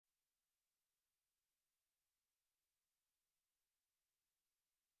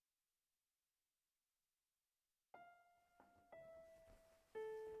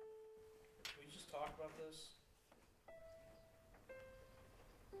talk about this?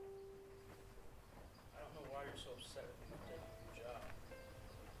 I don't know why you're so upset with me taking your job.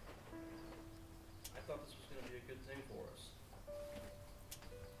 I thought this was going to be a good thing for us.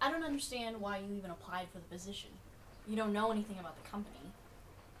 I don't understand why you even applied for the position. You don't know anything about the company.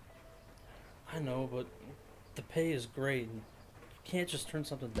 I know, but the pay is great. You can't just turn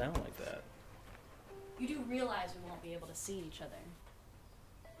something down like that. You do realize we won't be able to see each other.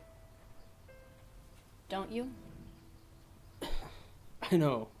 Don't you? I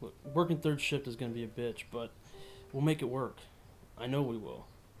know. Look, working third shift is going to be a bitch, but we'll make it work. I know we will.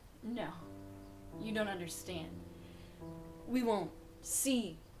 No. You don't understand. We won't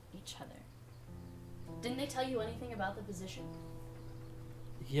see each other. Didn't they tell you anything about the position?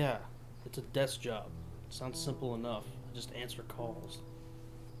 Yeah, it's a desk job. It sounds simple enough. I just answer calls.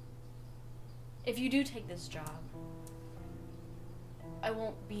 If you do take this job, I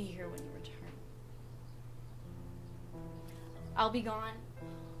won't be here when you return. I'll be gone.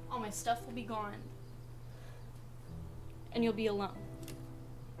 All my stuff will be gone. And you'll be alone.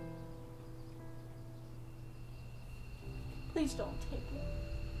 Please don't take me.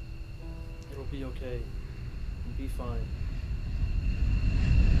 It'll be okay. You'll be fine.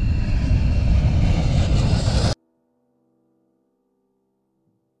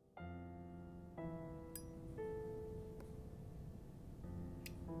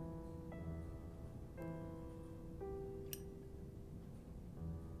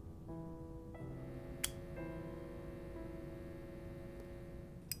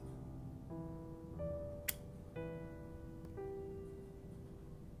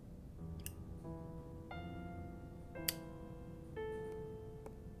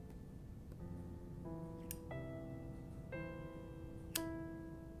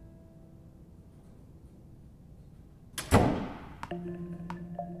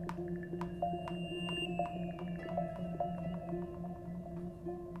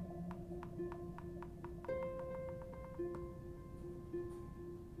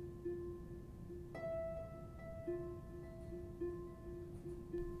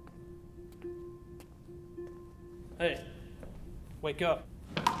 Hey, wake up.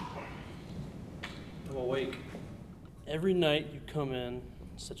 I'm awake. Every night you come in,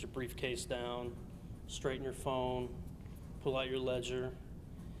 set your briefcase down, straighten your phone, pull out your ledger,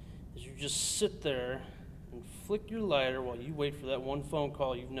 as you just sit there and flick your lighter while you wait for that one phone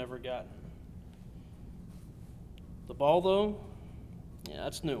call you've never gotten. The ball, though, yeah,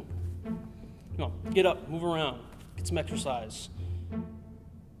 that's new. Come on, get up, move around, get some exercise. Don't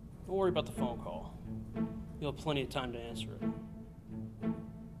worry about the phone call. You'll have plenty of time to answer it.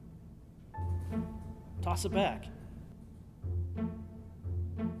 Toss it back.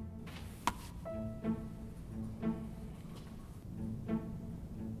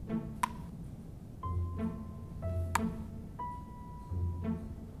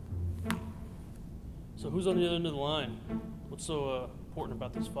 So who's on the other end of the line? What's so important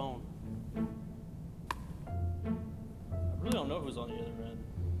about this phone? I really don't know who's on the other end.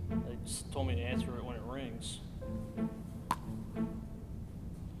 They just told me to answer it when it rings.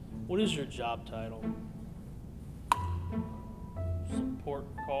 What is your job title? Support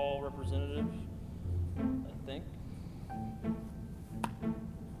call representative, I think.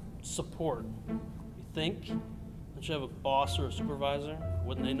 Support. You think? Don't you have a boss or a supervisor?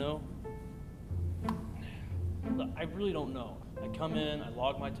 Wouldn't they know? Look, I really don't know. I come in, I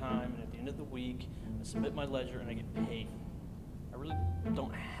log my time, and at the end of the week, I submit my ledger and I get paid. I really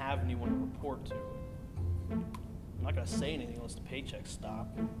don't have anyone to report to. I'm not going to say anything unless the paychecks stop.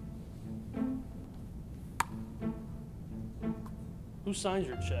 Who signs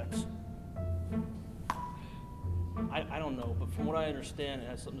your checks? I don't know, but from what I understand, it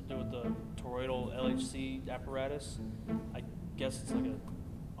has something to do with the toroidal LHC apparatus. I guess it's like an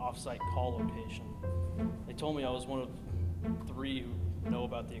off-site call location. They told me I was one of 3 who know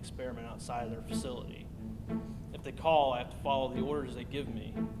about the experiment outside of their facility. If they call, I have to follow the orders they give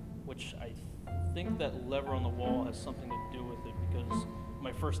me, which I think that lever on the wall has something to do with it, because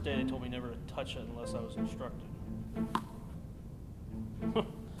my first day they told me never to touch it unless I was instructed.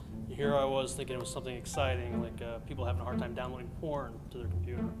 Here I was thinking it was something exciting, like people having a hard time downloading porn to their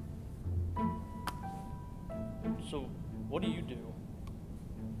computer. So, what do you do?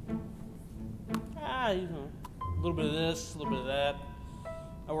 You know, a little bit of this, a little bit of that.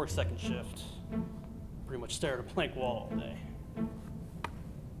 I work second shift. Pretty much stare at a blank wall all day.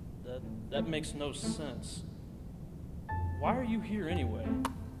 That makes no sense. Why are you here anyway?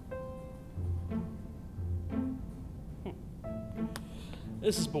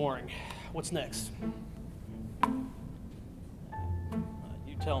 This is boring. What's next?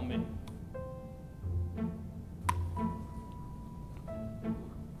 You tell me.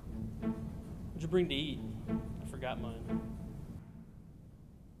 bring to eat? I forgot mine.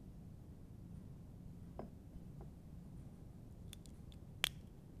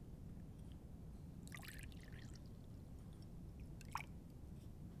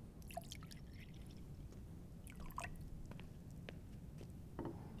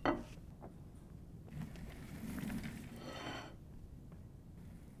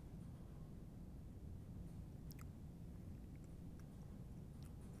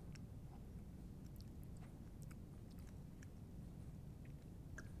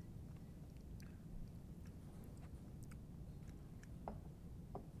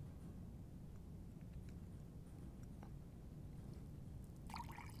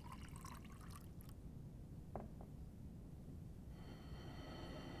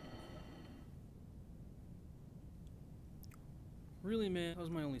 Really, man, that was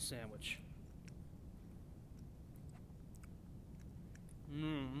my only sandwich.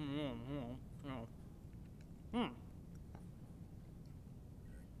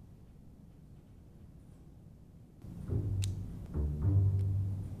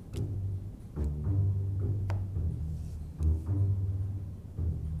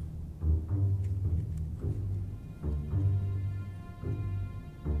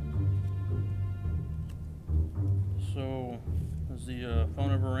 So, does the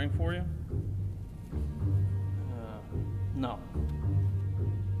phone ever ring for you? No.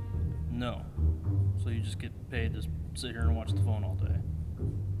 No. So you just get paid to sit here and watch the phone all day?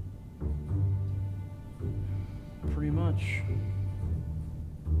 Pretty much.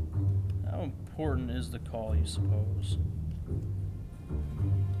 How important is the call, you suppose?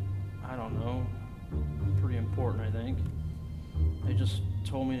 I don't know. Pretty important, I think. They just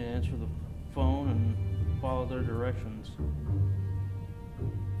told me to answer the phone and follow their directions.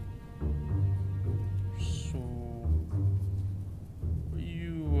 So, what do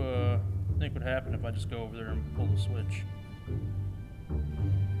you think would happen if I just go over there and pull the switch?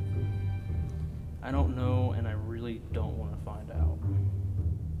 I don't know, and I really don't want to find out.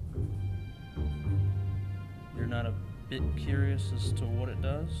 You're not a bit curious as to what it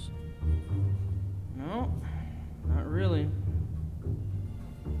does? No, not really.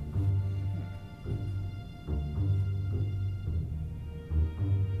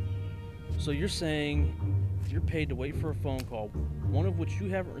 So you're saying you're paid to wait for a phone call, one of which you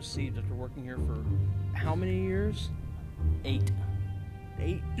haven't received after working here for how many years? 8.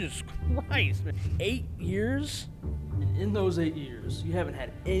 8? Jesus Christ, man. 8 years? And in those 8 years, you haven't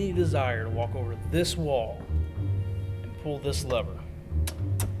had any desire to walk over this wall and pull this lever.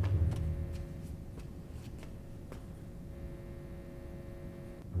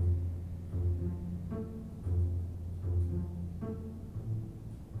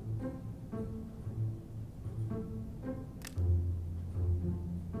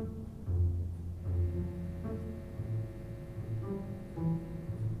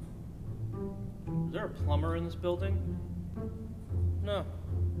 Is there a plumber in this building? No.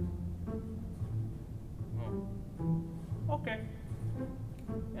 Oh. Okay.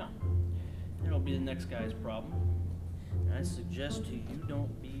 Yeah. It'll be the next guy's problem. And I suggest to you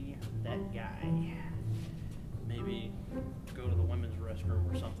don't be that guy. Maybe go to the women's restroom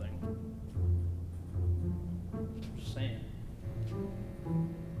or something. Just saying.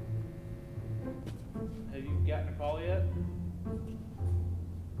 Have you gotten a call yet?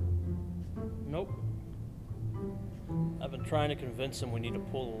 Nope. I've been trying to convince him we need to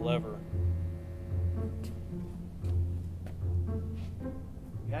pull the lever.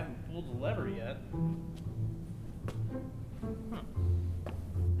 You haven't pulled the lever yet. Huh.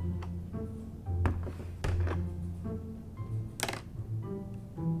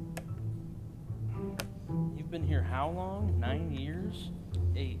 You've been here how long? 9 years?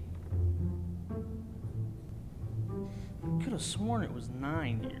 8. I could have sworn it was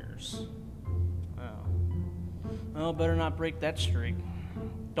 9 years. Well, better not break that streak.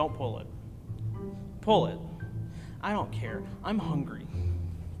 Don't pull it. Pull it. I don't care. I'm hungry.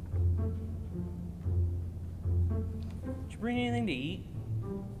 Did you bring anything to eat?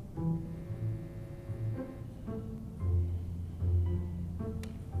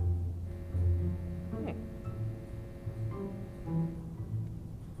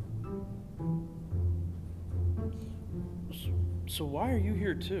 So why are you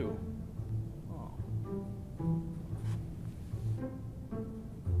here too?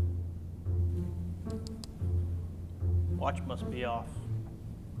 Watch must be off.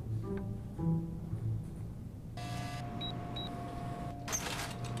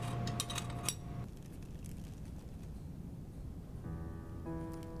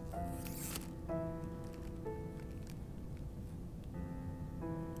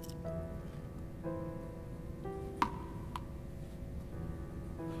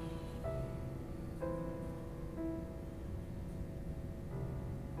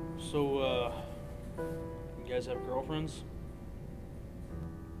 So, you guys have girlfriends?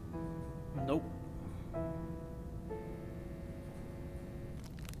 Nope.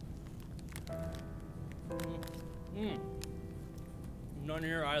 None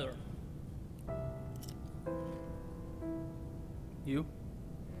here either. You?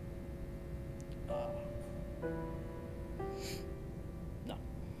 No.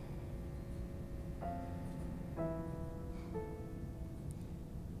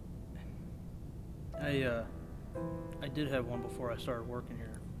 I did have one before I started working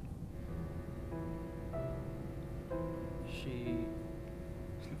here.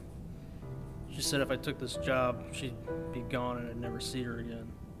 She said if I took this job, she'd be gone and I'd never see her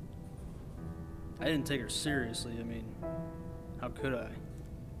again. I didn't take her seriously. I mean, how could I?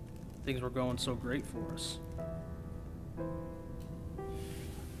 Things were going so great for us.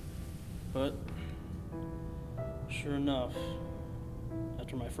 But, sure enough,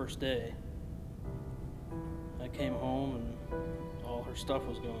 after my first day, I came home and all her stuff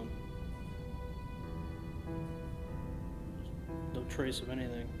was gone. No trace of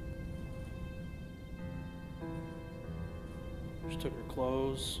anything. She took her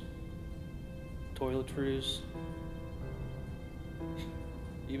clothes, toiletries,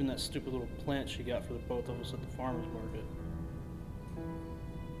 even that stupid little plant she got for the both of us at the farmer's market.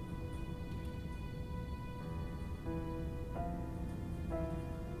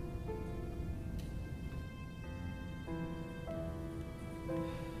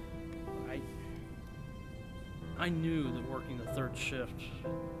 I knew that working the third shift,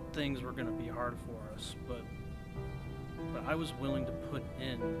 things were going to be hard for us, but I was willing to put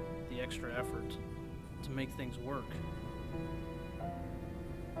in the extra effort to make things work.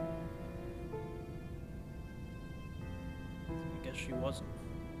 I guess she wasn't.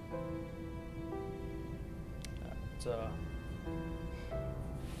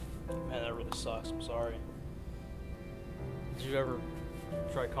 Man, that really sucks. I'm sorry. Did you ever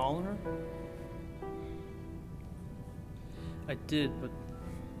try calling her? I did, but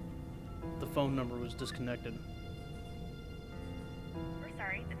the phone number was disconnected. We're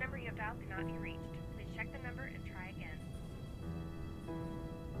sorry, the number you have dialed cannot be reached. Please check the number and try again.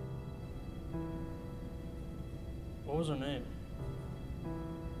 What was her name?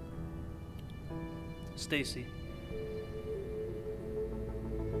 Stacy.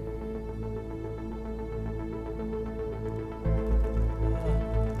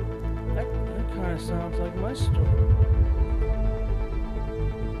 That kind of sounds like my story.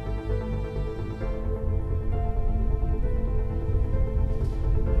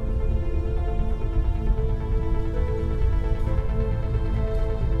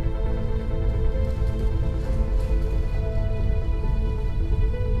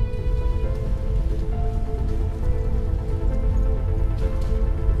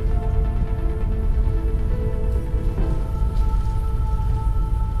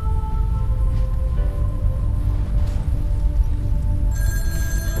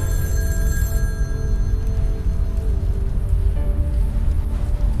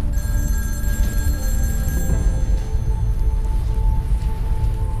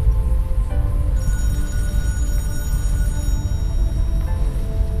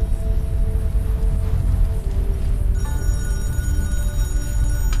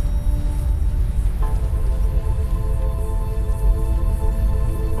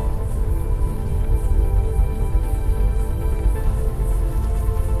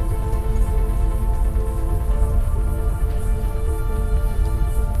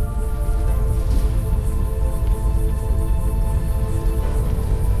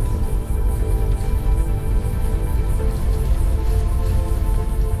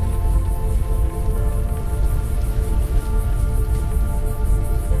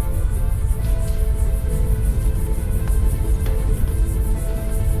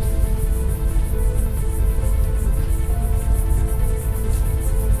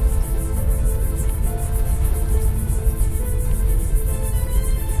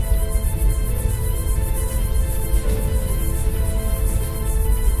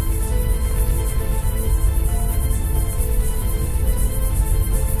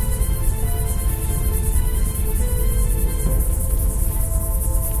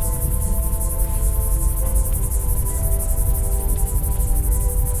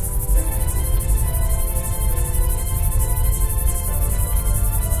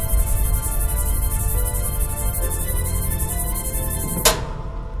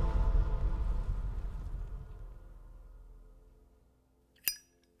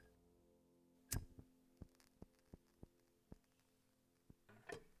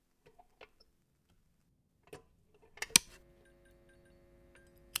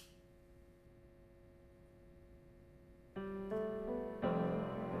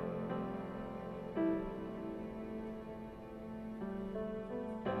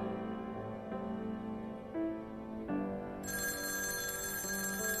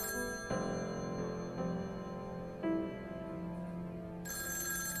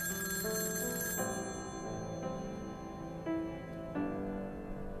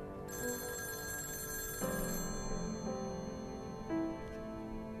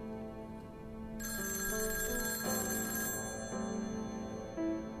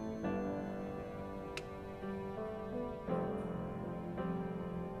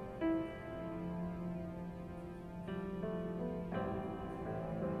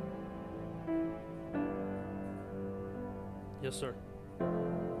 Yes, sir.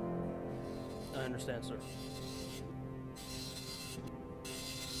 I understand, sir.